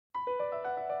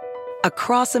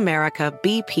Across America,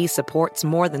 BP supports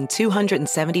more than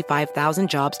 275,000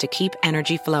 jobs to keep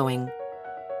energy flowing.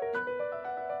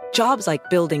 Jobs like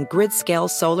building grid-scale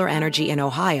solar energy in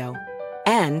Ohio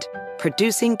and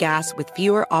producing gas with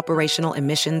fewer operational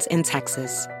emissions in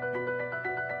Texas.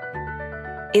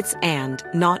 It's and,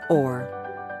 not or.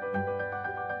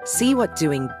 See what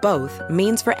doing both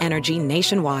means for energy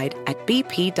nationwide at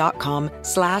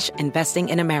bp.com/investing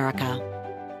in America.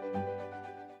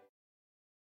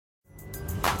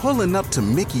 Pulling up to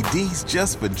Mickey D's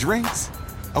just for drinks?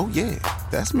 Oh yeah,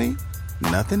 that's me.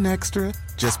 Nothing extra,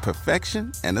 just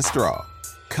perfection and a straw.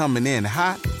 Coming in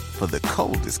hot for the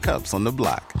coldest cups on the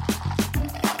block.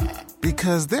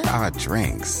 Because there are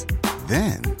drinks.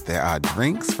 Then there are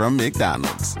drinks from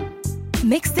McDonald's.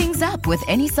 Mix things up with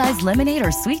any size lemonade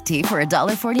or sweet tea for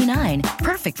 $1.49.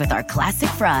 Perfect with our classic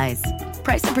fries.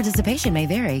 Price and participation may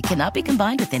vary. Cannot be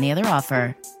combined with any other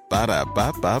offer.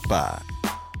 Ba-da-ba-ba-ba.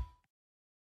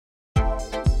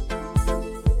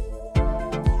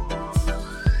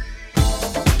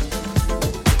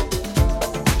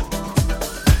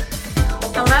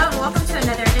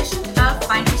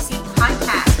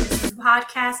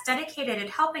 Podcast dedicated at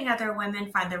helping other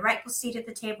women find the rightful seat at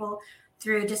the table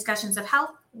through discussions of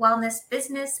health, wellness,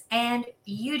 business, and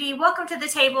beauty. Welcome to the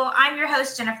table. I'm your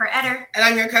host, Jennifer Etter. And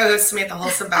I'm your co-host, Samantha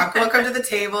Holstenbach. Welcome to the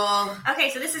table. Okay,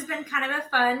 so this has been kind of a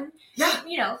fun,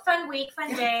 fun week,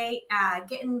 fun day,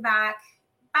 getting back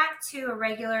to a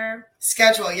regular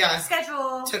schedule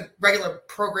to regular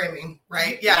programming,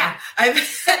 right? Yeah.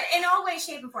 In all ways,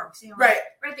 shape, and form. So, right.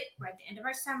 We're at the end of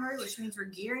our summer, which means we're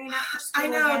gearing up for school. I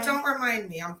know. Again. Don't remind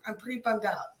me. I'm pretty bummed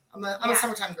out. I'm a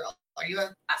summertime girl. Are you a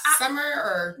summer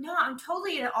or? No, I'm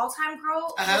totally an all-time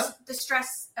girl. Just the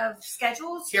stress of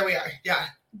schedules. Here we are. Yeah.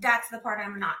 That's the part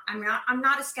I'm not. I'm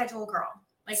not a schedule girl.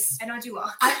 Like, I don't do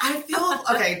well. I feel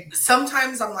okay.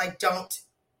 Sometimes I'm like, don't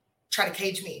try to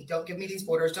cage me. Don't give me these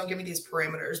borders. Don't give me these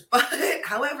parameters. But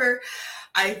however,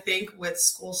 I think with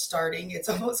school starting, it's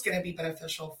almost going to be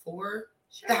beneficial for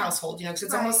the household, because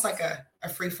it's almost like a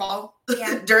free fall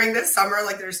during this summer.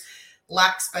 Like there's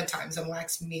lax bedtimes and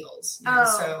lax meals.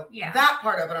 That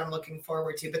part of it I'm looking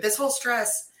forward to. But this whole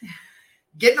stress,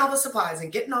 getting all the supplies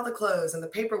and getting all the clothes and the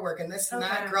paperwork and this and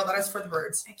that, girl, that is for the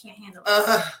birds. I can't handle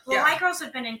it. My girls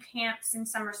have been in camps in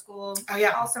summer school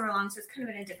all summer long, so it's kind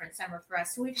of been a different summer for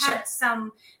us. So we've had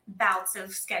some bouts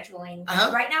of scheduling.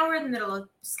 Right now we're in the middle of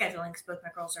scheduling because both my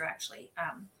girls are actually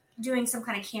doing some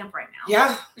kind of camp right now.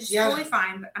 Yeah. Which is totally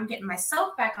fine, but I'm getting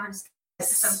myself back on schedule.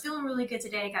 So I'm feeling really good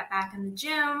today. I got back in the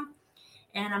gym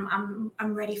and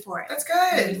I'm ready for it. That's good.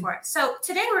 I'm ready for it. So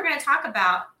today we're going to talk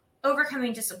about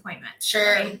overcoming disappointment.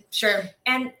 Sure.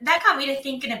 And that got me to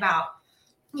thinking about,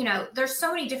 there's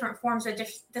so many different forms of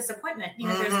disappointment.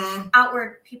 There's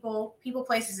outward people,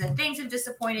 places, and things have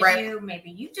disappointed you.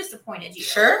 Maybe you've disappointed you.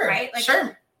 Sure. Right?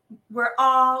 We're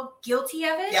all guilty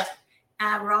of it. Yeah.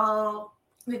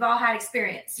 We've all had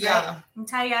experience. Right? Yeah. I can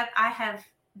tell you, I have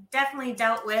definitely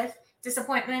dealt with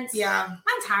disappointments. Yeah.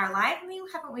 My entire life.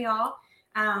 Haven't we all?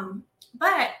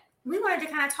 But we wanted to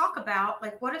kind of talk about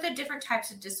what are the different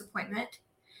types of disappointment,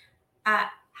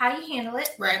 how you handle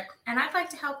it, right? And I'd like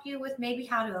to help you with maybe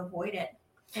how to avoid it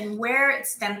and where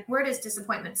does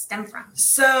disappointment stem from?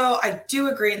 So I do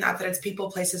agree in that it's people,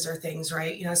 places, or things,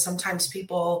 right? Sometimes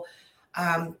people,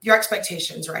 your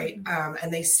expectations, right?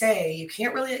 And they say you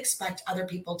can't really expect other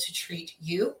people to treat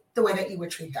you the way that you would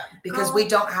treat them because we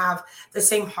don't have the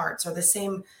same hearts or the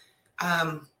same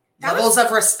levels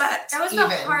of respect. That was the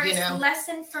hardest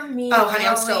lesson for me. Oh, honey,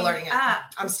 I'm still learning it.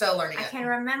 I'm still learning it. I can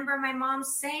remember my mom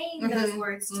saying those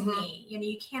words to me.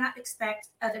 You cannot expect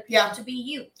other people to be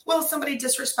you. Well, if somebody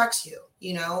disrespects you,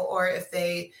 or if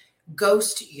they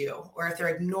ghost you, or if they're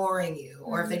ignoring you,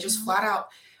 or if they just flat out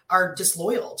are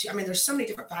disloyal to you. There's so many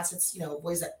different facets,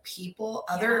 ways that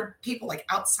other people, like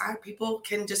outside people,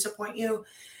 can disappoint you.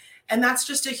 And that's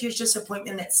just a huge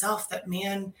disappointment in itself that,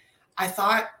 man, I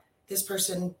thought this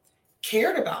person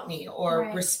cared about me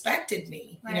or respected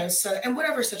me, so, and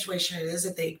whatever situation it is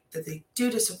that they do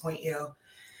disappoint you,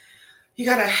 you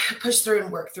got to push through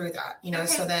and work through that,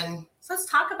 so let's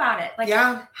talk about it.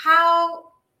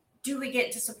 How do we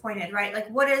get disappointed, right?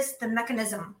 What is the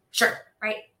mechanism? Sure.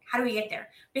 Right. How do we get there?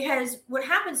 Because what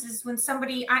happens is when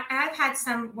somebody, I've had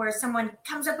some where someone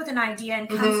comes up with an idea and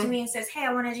comes to me and says, hey,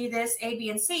 I want to do this, A,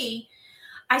 B, and C.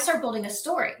 I start building a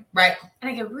story. Right. And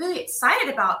I get really excited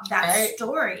about that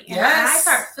story. And I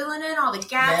start filling in all the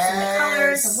gaps and the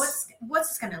colors and what's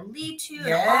this going to lead to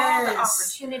and all the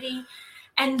opportunity.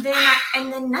 And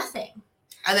then nothing.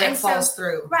 And then it falls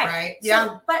through. Right. Yeah.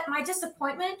 So, but my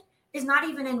disappointment is not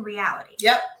even in reality.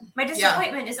 Yep. My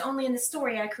disappointment is only in the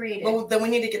story I created. Well, then we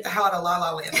need to get the hell out of La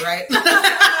La Land, right?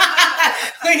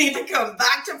 We need to come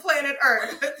back to planet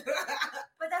Earth.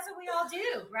 But that's what we all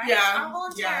do, right? Yeah. Our whole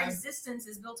entire existence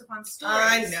is built upon stories.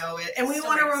 I know it. And we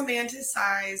want to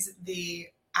romanticize the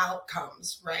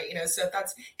outcomes, right? You know, so if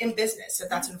that's in business, if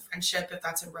that's in friendship, if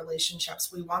that's in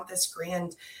relationships, we want this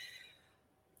grand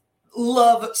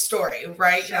love story,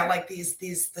 right? Sure. You know, like this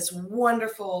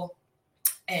wonderful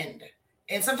end.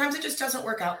 And sometimes it just doesn't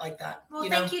work out like that. Well,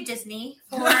 thank you, Disney,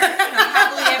 for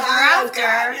happily ever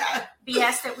after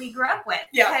BS that we grew up with.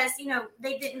 Yeah. Because,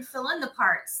 they didn't fill in the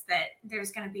parts that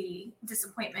there's going to be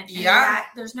disappointment. And that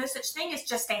there's no such thing as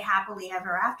just a happily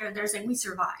ever after. There's we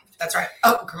survived. That's right.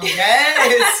 Oh, girl,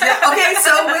 yes. Yeah. Okay,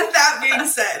 so with that being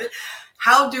said,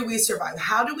 how do we survive?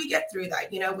 How do we get through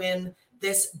that? When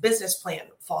this business plan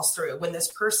falls through, when this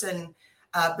person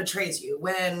betrays you,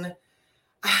 when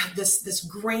this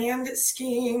grand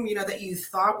scheme, that you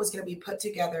thought was going to be put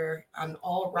together and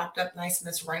all wrapped up nice in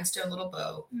this rhinestone little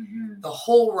bow, the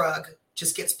whole rug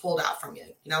just gets pulled out from you,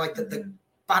 like the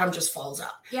bottom just falls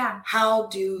out. Yeah. How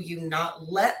do you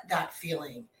not let that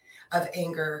feeling of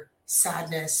anger,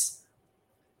 sadness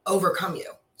overcome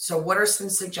you? So what are some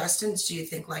suggestions, do you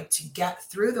think, like to get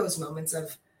through those moments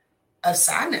of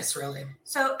sadness, really?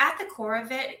 So at the core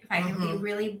of it, if I can be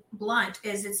really blunt,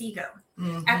 is it's ego.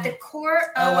 At the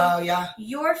core of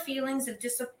your feelings of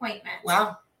disappointment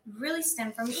really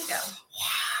stem from ego.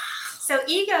 Wow. So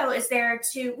ego is there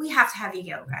we have to have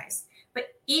ego, guys, but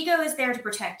ego is there to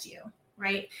protect you,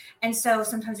 right? And so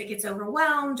sometimes it gets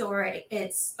overwhelmed or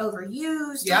it's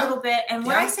overused a little bit. And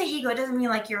when I say ego, it doesn't mean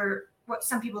like you're what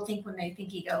some people think when they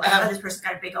think ego, like, this person's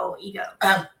got a big old ego.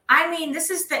 I mean,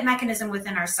 this is the mechanism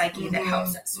within our psyche that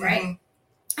helps us, right?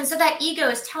 And so that ego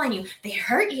is telling you they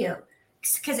hurt you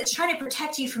because it's trying to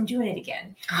protect you from doing it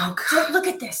again. Oh, God. So look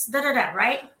at this,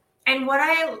 right? And what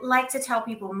I like to tell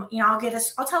people, I'll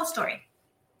tell a story.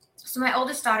 So my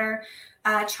oldest daughter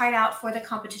tried out for the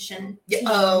competition team,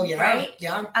 right?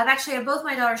 Yeah. Both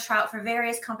my daughters tried out for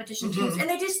various competition teams, and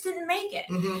they just didn't make it.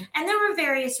 And there were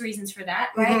various reasons for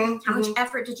that, right? How much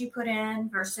effort did you put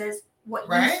in versus what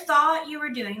you thought you were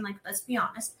doing? Like, let's be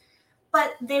honest.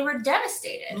 But they were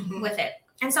devastated with it.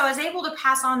 And so I was able to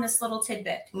pass on this little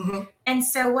tidbit. And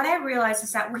so what I realized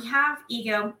is that we have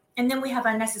ego, and then we have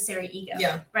unnecessary ego,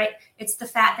 right? It's the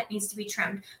fat that needs to be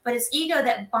trimmed, but it's ego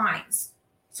that binds.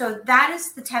 So that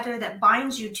is the tether that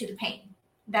binds you to the pain.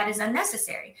 That is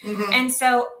unnecessary. And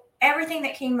so everything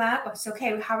that came up was,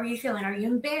 okay, how are you feeling? Are you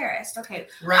embarrassed? Okay,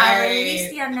 I release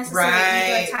the unnecessary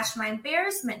ego attached to my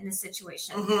embarrassment in this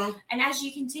situation. And as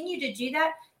you continue to do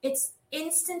that, it's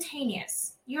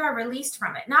instantaneous. You are released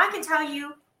from it. Now I can tell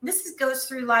you, this goes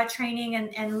through live training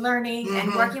and learning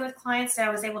and working with clients that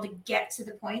I was able to get to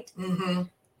the point.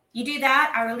 You do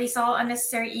that, I release all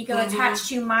unnecessary ego attached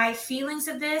to my feelings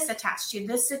of this, attached to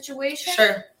this situation.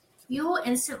 Sure. You will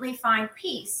instantly find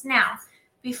peace. Now,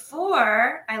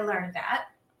 before I learned that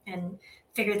and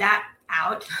figured that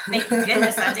out, thank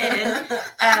goodness I did,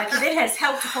 because it has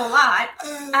helped a whole lot.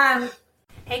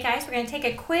 Hey guys, we're going to take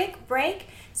a quick break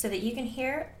so that you can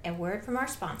hear a word from our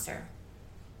sponsor.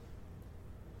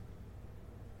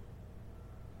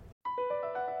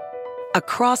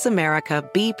 Across America,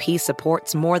 BP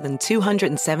supports more than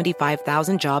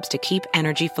 275,000 jobs to keep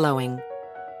energy flowing.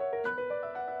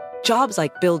 Jobs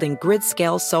like building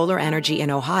grid-scale solar energy in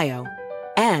Ohio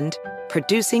and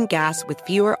producing gas with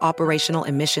fewer operational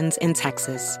emissions in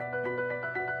Texas.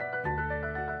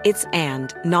 It's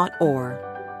and, not or.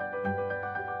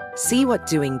 See what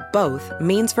doing both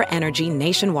means for energy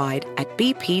nationwide at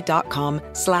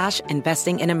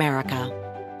bp.com/investing in America.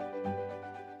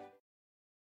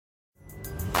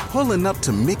 Pulling up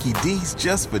to Mickey D's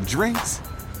just for drinks?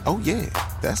 Oh yeah,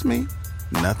 that's me.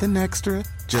 Nothing extra,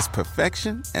 just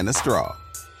perfection and a straw.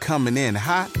 Coming in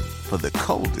hot for the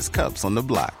coldest cups on the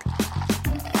block.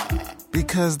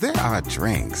 Because there are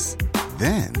drinks.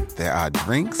 Then there are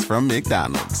drinks from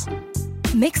McDonald's.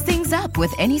 Mix things up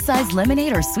with any size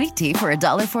lemonade or sweet tea for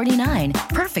 $1.49.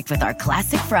 Perfect with our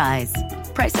classic fries.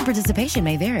 Price and participation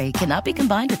may vary. Cannot be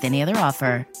combined with any other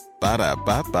offer.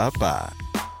 Ba-da-ba-ba-ba.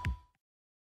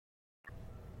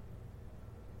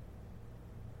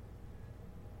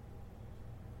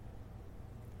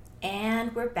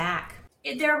 And we're back.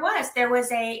 There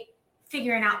was a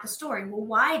figuring out the story. Well,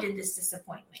 why did this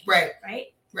disappoint me? Right.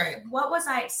 What was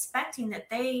I expecting that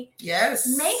they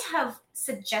may have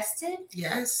suggested?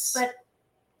 Yes. But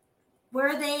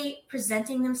were they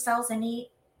presenting themselves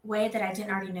any way that I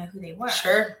didn't already know who they were?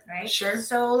 Sure. Right? Sure.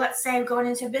 So let's say going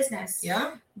into business.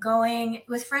 Yeah. Going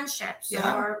with friendships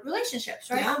or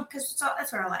relationships, right? Yeah. Because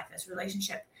that's where our life is,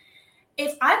 relationship.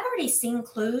 if I've already seen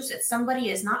clues that somebody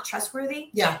is not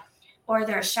trustworthy, or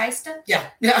they're a shyster,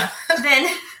 then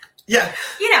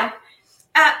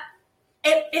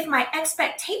if my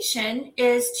expectation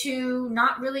is to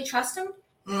not really trust them,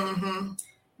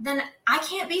 then I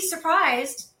can't be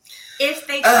surprised if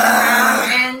they come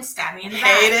around and stab me in the back.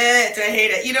 I hate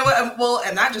it. You know what? Well,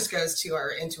 and that just goes to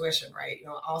our intuition, right?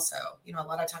 Also, a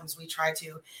lot of times we try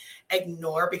to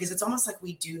ignore because it's almost like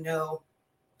we do know,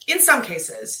 in some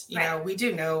cases, we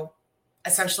do know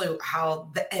essentially how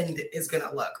the end is going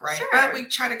to look, right? Sure. But we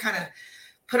try to kind of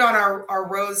put on our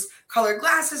rose-colored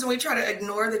glasses and we try to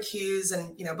ignore the cues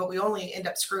and, but we only end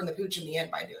up screwing the pooch in the end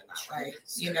by doing that, right?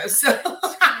 So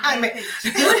I'm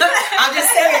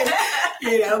just saying,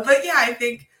 but yeah, I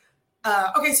think,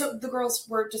 okay, so the girls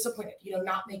were disappointed,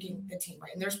 not making the team,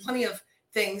 right? And there's plenty of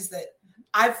things that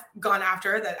I've gone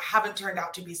after that haven't turned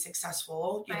out to be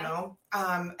successful, you know?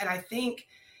 And I think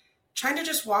trying to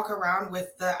just walk around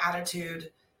with the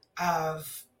attitude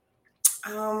of,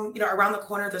 around the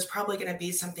corner, there's probably going to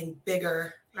be something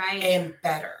bigger and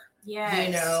better.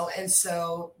 Yes. And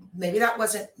so maybe that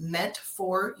wasn't meant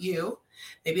for you.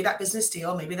 Maybe that business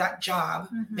deal, maybe that job,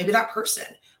 maybe that person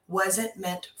wasn't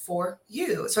meant for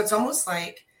you. So it's almost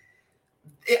like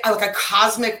a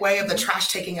cosmic way of the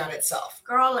trash taking out itself.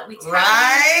 Girl, let me tell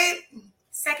you.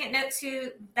 Second note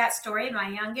to that story, my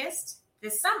youngest,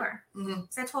 this summer.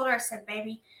 So I told her, I said,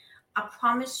 baby, I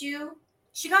promise you,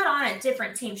 she got on a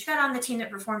different team. She got on the team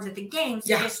that performs at the games.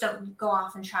 They just don't go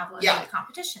off and travel and the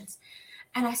competitions.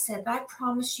 And I said, but I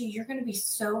promise you, you're going to be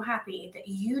so happy that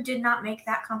you did not make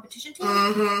that competition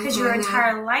team because your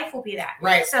entire life will be that.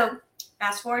 Right. So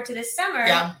fast forward to this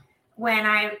summer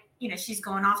when she's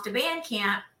going off to band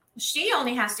camp. She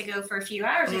only has to go for a few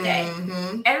hours a day.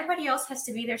 Everybody else has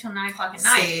to be there till 9 o'clock at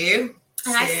night.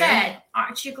 I said,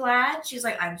 aren't you glad? She's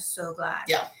like, I'm so glad.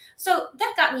 Yeah. So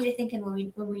that got me to thinking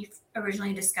when we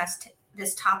originally discussed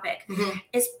this topic,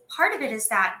 is part of it is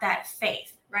that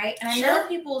faith, right? And I know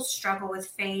people struggle with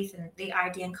faith and the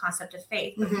idea and concept of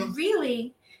faith, but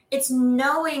really it's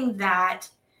knowing that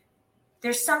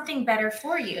there's something better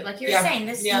for you. Like you're saying,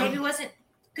 this maybe wasn't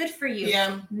good for you.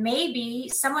 Maybe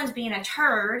someone's being a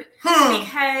turd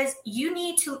because you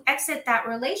need to exit that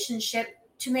relationship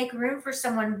to make room for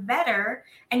someone better,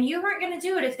 and you weren't going to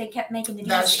do it if they kept making it easy.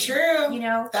 That's true.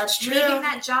 That's true. Leaving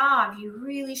that job, you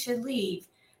really should leave.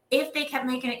 If they kept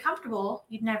making it comfortable,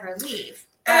 you'd never leave.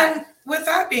 And with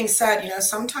that being said,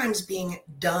 sometimes being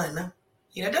done,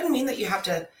 doesn't mean that you have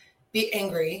to be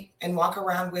angry and walk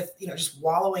around with, just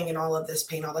wallowing in all of this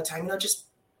pain all the time. Just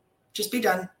be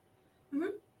done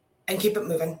and keep it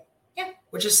moving. Yeah.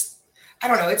 Which is, I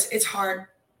don't know, it's hard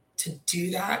to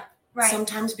do that.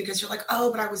 Sometimes because you're like,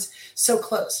 oh, but I was so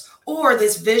close. Or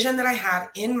this vision that I had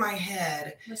in my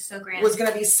head was so grand, was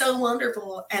going to be so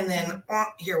wonderful. And then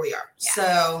here we are. Yeah.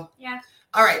 So,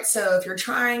 all right. So if you're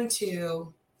trying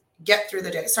to get through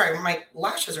the day, sorry, my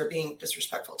lashes are being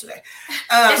disrespectful today.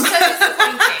 They're so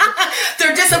disappointing.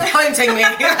 They're disappointing me.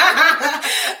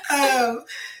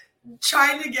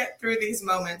 Trying to get through these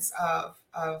moments of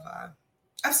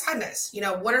sadness.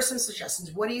 What are some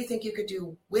suggestions? What do you think you could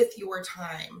do with your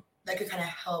time that could kind of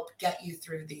help get you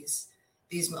through these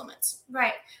moments?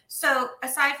 Right. So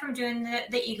aside from doing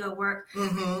the ego work,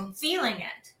 feeling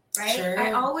it, right? Sure.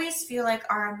 I always feel like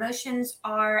our emotions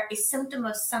are a symptom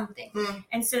of something.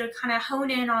 And so to kind of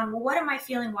hone in on, well, what am I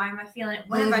feeling? Why am I feeling it?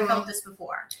 When have I felt this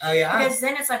before? Oh, yeah. Because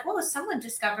then it's like, well, someone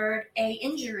discovered a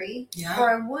injury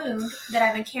or a wound that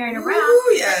I've been carrying around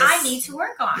that I need to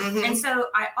work on. And so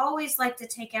I always like to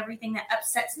take everything that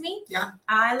upsets me. Yeah.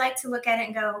 I like to look at it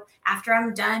and go, after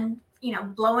I'm done,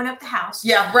 blowing up the house.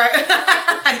 Yeah, right.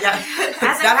 That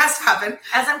has to happen.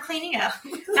 As I'm cleaning up.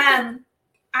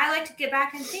 I like to get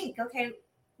back and think, okay,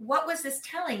 what was this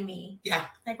telling me? Yeah.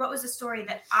 Like, what was the story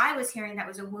that I was hearing that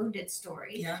was a wounded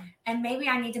story? Yeah. And maybe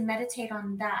I need to meditate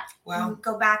on that. Wow. And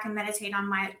go back and meditate on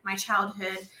my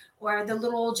childhood or the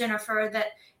little old Jennifer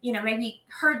that, maybe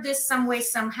heard this some way,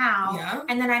 somehow. Yeah.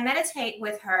 And then I meditate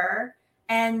with her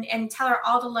and tell her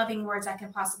all the loving words I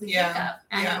can possibly think of.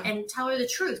 And tell her the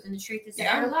truth. And the truth is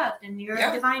that you're loved and you're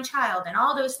a divine child and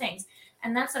all those things.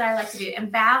 And that's what I like to do.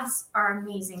 And baths are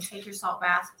amazing. Take your salt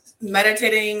bath.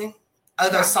 Meditating.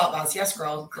 Oh, those salt baths. Yes,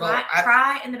 girl.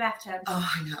 Cry in the bathtub.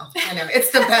 Oh, I know.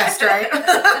 It's the best, right?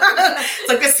 It's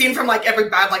like the scene from every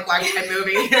bad Lifetime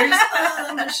movie.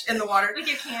 In the water. With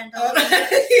your candle.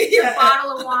 Your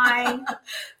bottle of wine.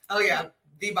 Oh, yeah.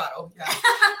 The bottle.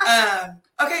 Yeah.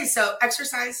 Okay. So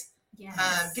exercise.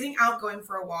 Yes. Getting out, going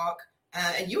for a walk.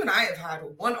 And you and I have had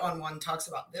one-on-one talks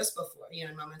about this before,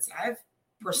 in moments that I've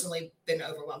personally been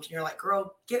overwhelmed, and you're like,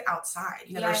 girl, get outside.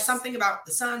 There's something about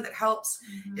the sun that helps.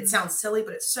 It sounds silly,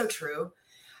 but it's so true.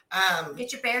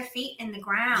 Get your bare feet in the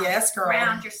ground. Yes, girl.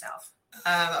 Ground yourself.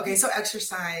 Okay, so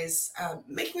exercise,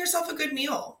 making yourself a good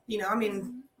meal.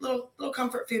 Little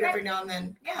comfort food every now and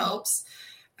then helps.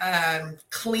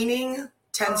 Cleaning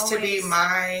tends to be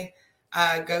my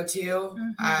go-to.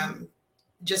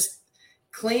 Just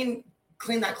clean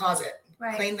that closet,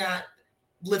 clean that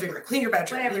living room, clean your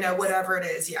bedroom, whatever it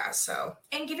is. Yeah. So,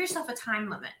 and give yourself a time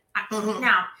limit.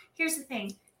 Now, here's the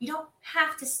thing: you don't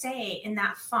have to stay in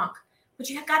that funk, but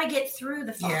you have got to get through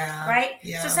the funk, right?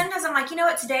 Yeah. So sometimes I'm like, you know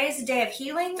what? Today is the day of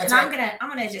healing, and I'm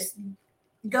gonna just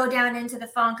go down into the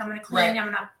funk. I'm gonna clean. I'm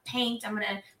gonna paint. I'm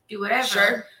gonna do whatever.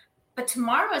 Sure. But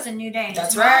tomorrow is a new day.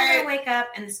 That's tomorrow right. I'm gonna wake up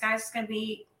and the sky's gonna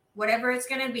be whatever it's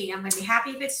gonna be. I'm gonna be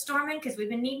happy if it's storming because we've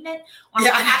been needing it, or I'm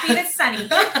happy if it's sunny.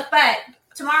 But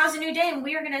tomorrow's a new day, and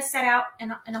we are gonna set out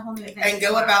in a whole new adventure. And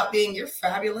go about being your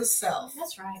fabulous self.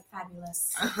 That's right,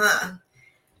 fabulous.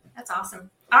 That's awesome.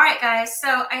 All right, guys.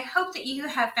 So I hope that you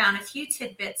have found a few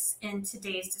tidbits in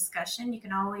today's discussion. You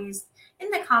can always, in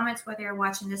the comments, whether you're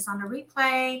watching this on a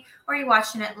replay or you're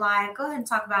watching it live, go ahead and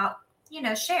talk about,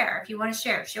 share. If you want to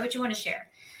share what you want to share.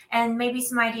 And maybe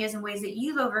some ideas and ways that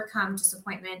you've overcome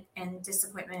disappointment in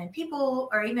people,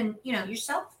 or even,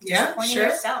 yourself. Disappointing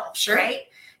yourself, right?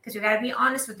 Because we got to be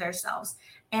honest with ourselves.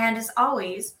 And as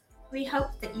always, we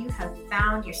hope that you have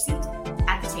found your seat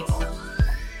at the table.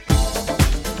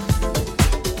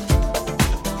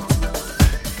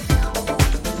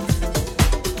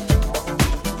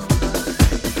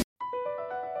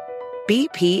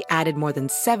 BP added more than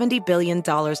 $70 billion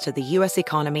to the U.S.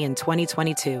 economy in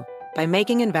 2022 by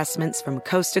making investments from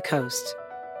coast to coast.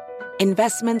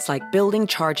 Investments like building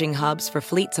charging hubs for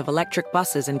fleets of electric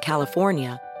buses in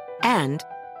California and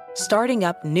starting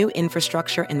up new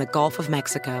infrastructure in the Gulf of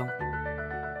Mexico.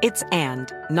 It's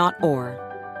and, not or.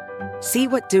 See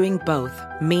what doing both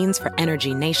means for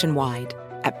energy nationwide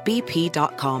at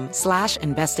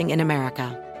bp.com/investing in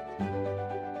America.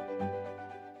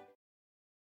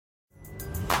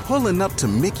 Pulling up to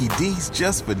Mickey D's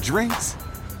just for drinks?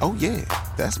 Oh yeah,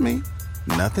 that's me.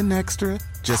 Nothing extra,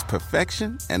 just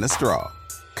perfection and a straw.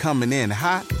 Coming in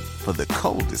hot for the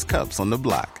coldest cups on the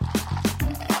block.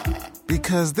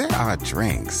 Because there are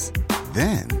drinks.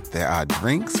 Then there are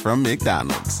drinks from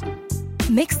McDonald's.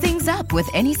 Mix things up with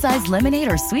any size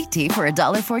lemonade or sweet tea for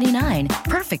 $1.49.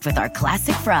 Perfect with our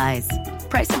classic fries.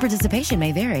 Price and participation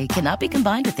may vary. Cannot be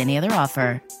combined with any other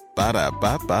offer.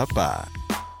 Ba-da-ba-ba-ba.